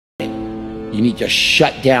You need to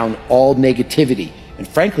shut down all negativity and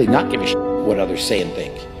frankly not give a shit what others say and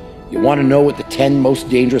think. You want to know what the 10 most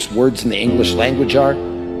dangerous words in the English language are?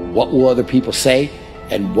 What will other people say?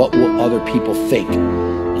 And what will other people think?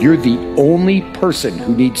 You're the only person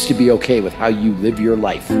who needs to be okay with how you live your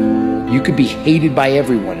life. You could be hated by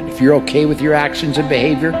everyone, and if you're okay with your actions and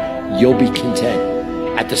behavior, you'll be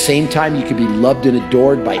content. At the same time, you could be loved and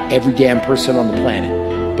adored by every damn person on the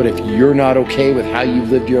planet. But if you're not okay with how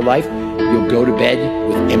you've lived your life, you'll go to bed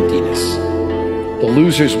with emptiness. The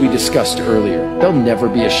losers we discussed earlier, there'll never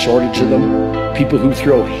be a shortage of them. People who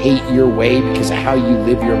throw hate your way because of how you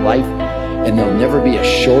live your life, and there'll never be a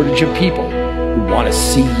shortage of people who want to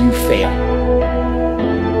see you fail.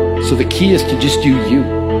 So the key is to just do you.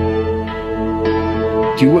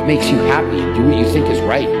 Do what makes you happy and do what you think is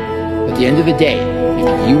right. At the end of the day,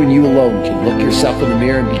 if you and you alone can look yourself in the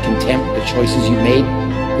mirror and be content with the choices you made,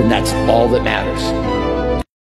 then that's all that matters.